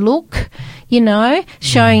pious look,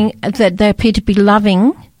 showing that they appear to be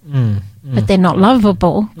loving. But they're not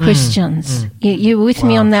lovable Christians. You with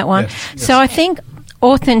me on that one? Yes. So I think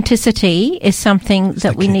authenticity is something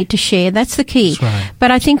that we need to share. That's the key. That's right. But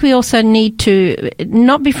I think we also need to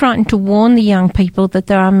not be frightened to warn the young people that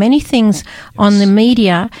there are many things on the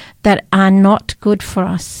media that are not good for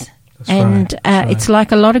us. That's right. It's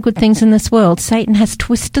like a lot of good things in this world. Satan has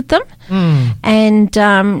twisted them, and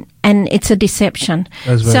it's a deception.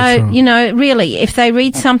 That's very true. Really, if they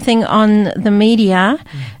read something on the media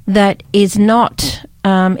that is not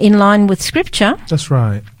in line with Scripture, that's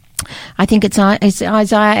right. I think it's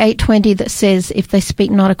Isaiah 8:20 that says, if they speak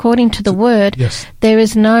not according to the word, there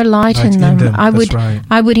is no light in them.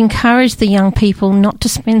 I would encourage the young people not to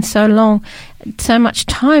spend so much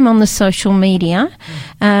time on the social media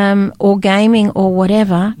or gaming or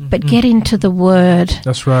whatever, but get into the Word.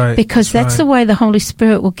 That's right. Because that's the way the Holy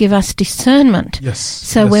Spirit will give us discernment. Yes.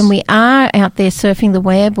 So when we are out there surfing the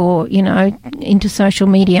web or, into social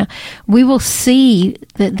media, we will see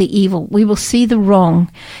the evil. We will see the wrong.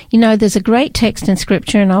 There's a great text in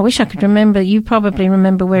Scripture, and I wish I could remember. You probably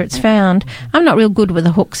remember where it's found. I'm not real good with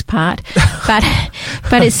the hooks part, but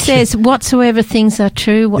it says, whatsoever things are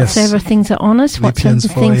true, whatsoever things are honest, Philippians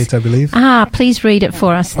 4:8, I believe. Please read it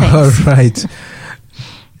for us. Thanks. All right.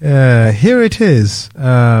 Here it is.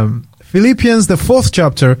 Philippians, the 4th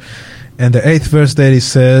chapter, and the 8th verse there, it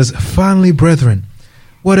says, finally, brethren,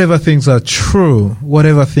 whatever things are true,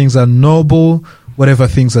 whatever things are noble, whatever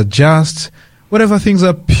things are just, whatever things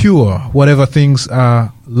are pure, whatever things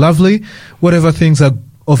are lovely, whatever things are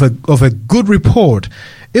of a good report,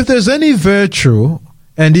 if there's any virtue,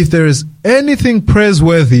 and if there is anything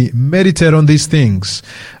praiseworthy, meditate on these things.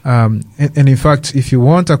 And in fact, if you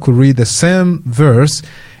want, I could read the same verse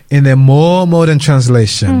in a more modern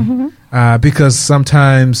translation, because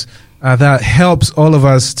sometimes that helps all of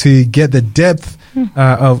us to get the depth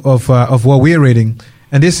of what we're reading.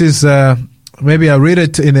 And this is maybe I read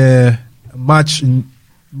it in a much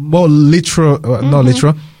more literal, not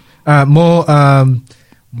literal, more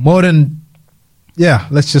modern. Yeah,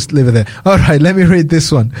 let's just leave it there. All right, let me read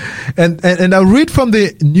this one, and I'll read from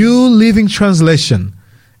the New Living Translation,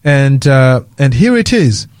 and here it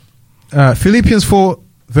is, Philippians 4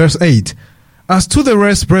 verse 8. As to the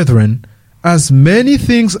rest, brethren, as many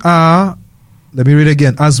things are. Let me read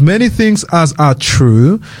again. As many things as are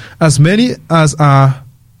true, as many as are.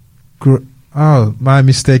 Oh, my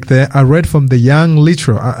mistake there. I read from the Young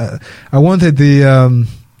Literal. I wanted the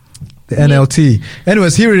NLT.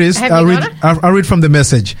 Anyways, here it is. I'll read from the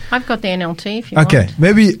Message. I've got the NLT if you want. Okay,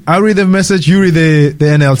 maybe I'll read the Message, you read the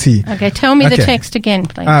NLT. Okay, tell me the text again,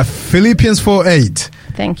 please. Philippians 4:8.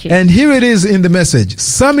 Thank you. And here it is in the Message.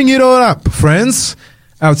 Summing it all up, friends,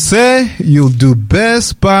 I would say you'll do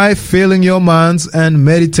best by filling your minds and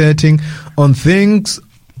meditating on things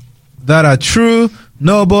that are true,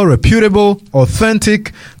 noble, reputable,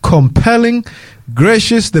 authentic, compelling,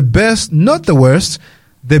 gracious, the best, not the worst,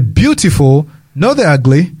 the beautiful, not the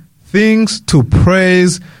ugly, things to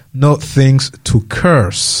praise, not things to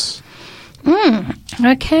curse.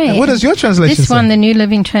 Okay. And what does your translation say? This one, the New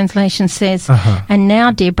Living Translation says, and now,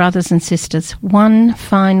 dear brothers and sisters, one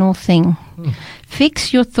final thing.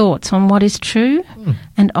 Fix your thoughts on what is true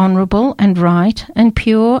and honourable and right and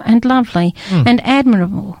pure and lovely and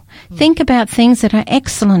admirable. Think about things that are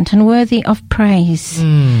excellent and worthy of praise.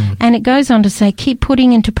 And it goes on to say, keep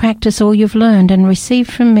putting into practice all you've learned and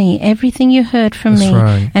received from me, everything you heard from me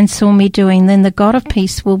and saw me doing. Then the God of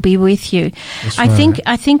peace will be with you. I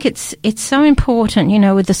think it's so important, you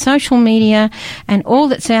know, with the social media and all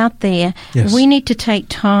that's out there. Yes. We need to take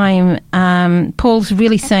time. Paul's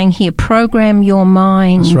really saying here, program your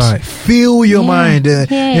mind. That's right. Fill your mind.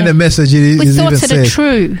 In the Message, with thoughts that are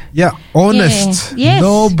true. Yeah, honest,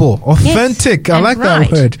 noble, authentic. I like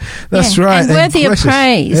that word. That's right. And worthy of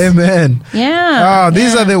praise. Amen. Yeah.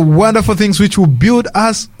 These are the wonderful things which will build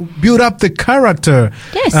up the character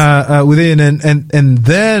within, and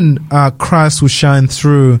then Christ will shine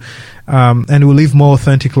through. And we'll live more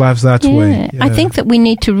authentic lives that way. Yeah. I think that we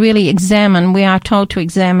need to really examine. We are told to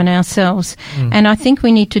examine ourselves. And I think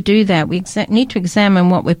we need to do that. We need to examine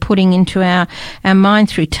what we're putting into our mind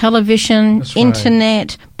through television,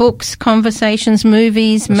 internet, books, conversations,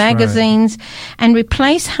 movies, magazines, and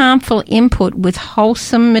replace harmful input with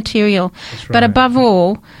wholesome material. But above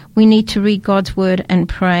all, we need to read God's word and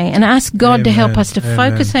pray and ask God to help us to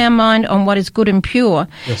focus our mind on what is good and pure.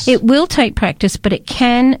 Yes. It will take practice, but it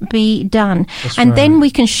can be done. Then we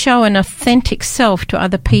can show an authentic self to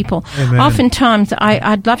other people. Oftentimes,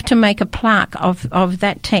 I'd love to make a plaque of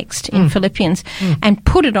that text in Philippians and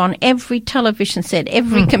put it on every television set,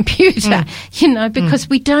 every computer, you know, because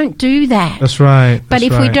we don't do that. That's right. But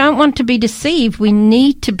if we don't want to be deceived, we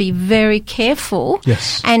need to be very careful.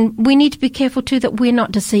 Yes. And we need to be careful too that we're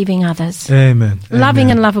not deceiving others. Amen. Loving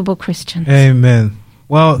and lovable Christians. Amen.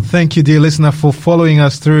 Well, thank you, dear listener, for following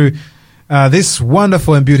us through this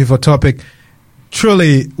wonderful and beautiful topic.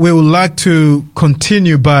 Truly, we would like to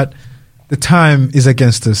continue, but the time is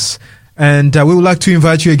against us. And we would like to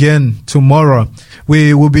invite you again tomorrow.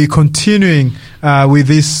 We will be continuing with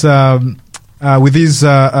these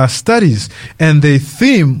studies. And the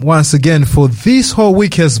theme, once again, for this whole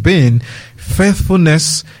week has been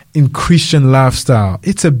faithfulness in Christian lifestyle.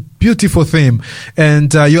 It's a beautiful theme.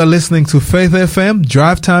 And you are listening to Faith FM,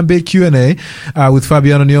 Drive Time Big Q&A with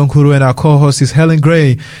Fabiano Nyonkuru, and our co-host is Helen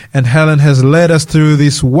Gray. And Helen has led us through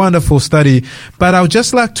this wonderful study. But I would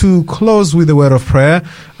just like to close with a word of prayer.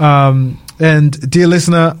 And dear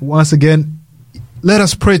listener, once again, let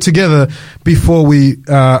us pray together before we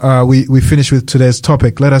finish with today's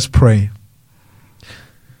topic. Let us pray.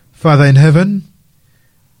 Father in heaven,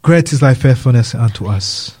 great is thy faithfulness unto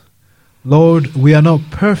us. Lord, we are not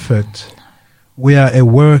perfect. We are a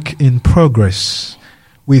work in progress.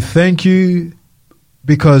 We thank you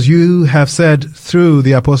because you have said through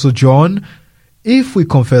the Apostle John, if we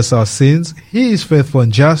confess our sins, he is faithful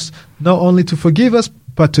and just, not only to forgive us,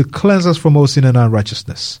 but to cleanse us from all sin and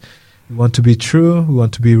unrighteousness. We want to be true. We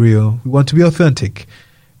want to be real. We want to be authentic.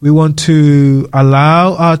 We want to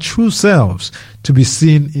allow our true selves to be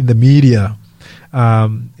seen in the media,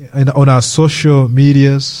 and on our social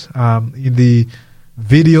medias, in the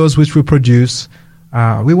videos which we produce.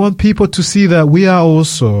 We want people to see that we are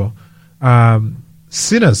also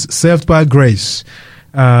sinners saved by grace,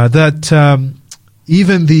 that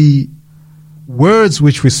even the words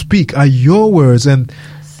which we speak are your words, and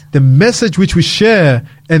the message which we share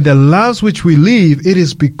and the lives which we live, it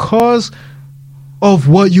is because of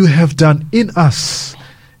what you have done in us.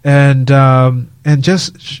 And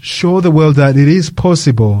just show the world that it is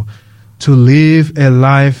possible to live a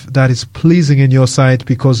life that is pleasing in your sight,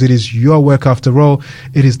 because it is your work after all.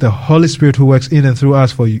 It is the Holy Spirit who works in and through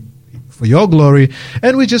us for your glory.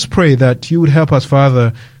 And we just pray that you would help us,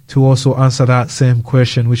 Father, to also answer that same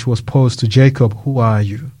question which was posed to Jacob: who are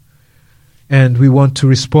you? And we want to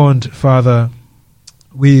respond, Father,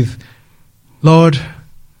 with, Lord,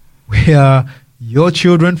 we are your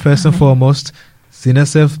children first and foremost,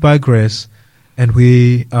 sinners saved by grace, and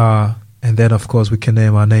we are. And then, of course, we can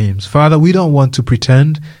name our names. Father, we don't want to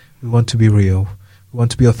pretend. We want to be real. We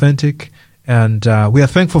want to be authentic. And we are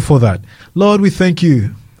thankful for that. Lord, we thank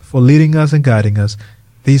you for leading us and guiding us.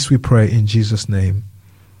 This we pray in Jesus' name.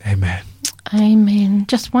 Amen. Amen.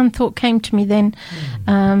 Just one thought came to me then,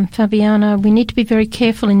 Fabiano. We need to be very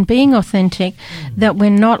careful in being authentic, that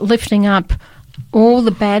we're not lifting up all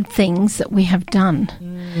the bad things that we have done,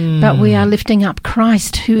 but we are lifting up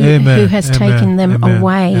Christ who has taken them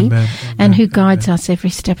away and who guides us every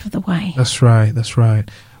step of the way. That's right. That's right.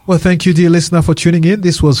 Well, thank you, dear listener, for tuning in.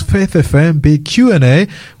 This was Faith FM Big Q&A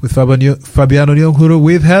with Fabiano Nyong'Huru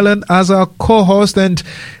with Helen as our co-host, and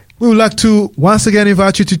we would like to once again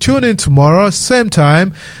invite you to tune in tomorrow, same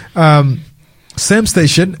time, same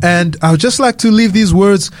station. And I would just like to leave these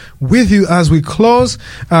words with you as we close.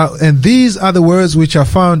 And these are the words which are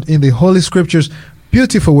found in the Holy Scriptures.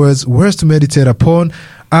 Beautiful words to meditate upon.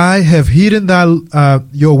 I have hidden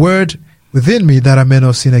your word within me, that I may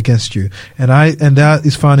not sin against you. And that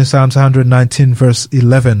is found in Psalms 119 verse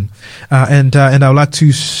 11. And I would like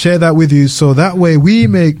to share that with you, so that way we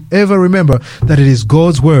may ever remember that it is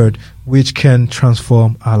God's word which can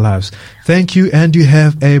transform our lives. Thank you, and you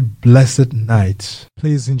have a blessed night.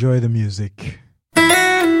 Please enjoy the music.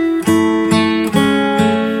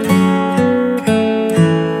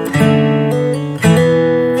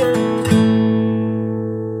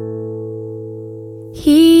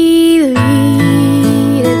 He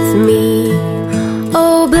leadeth me,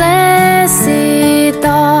 O blessed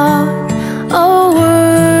thought, O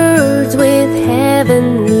words with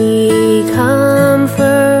heavenly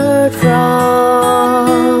comfort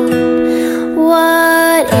fraught.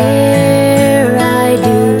 Whate'er I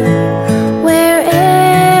do,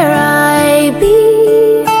 where'er I be,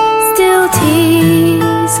 still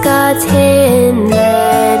 'tis God's hand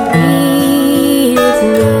that leadeth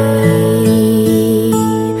me.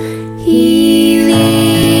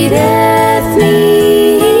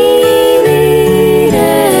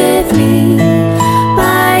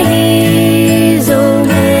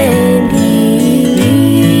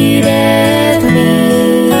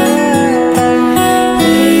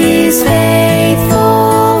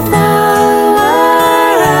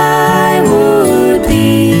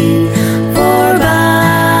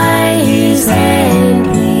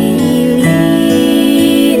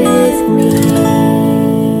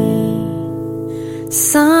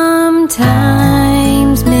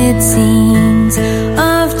 Sometimes mid scenes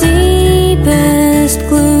of deepest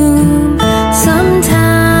gloom,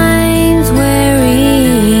 sometimes where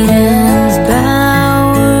Eden's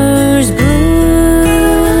bowers bloom,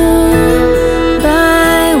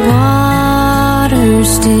 by waters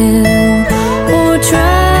still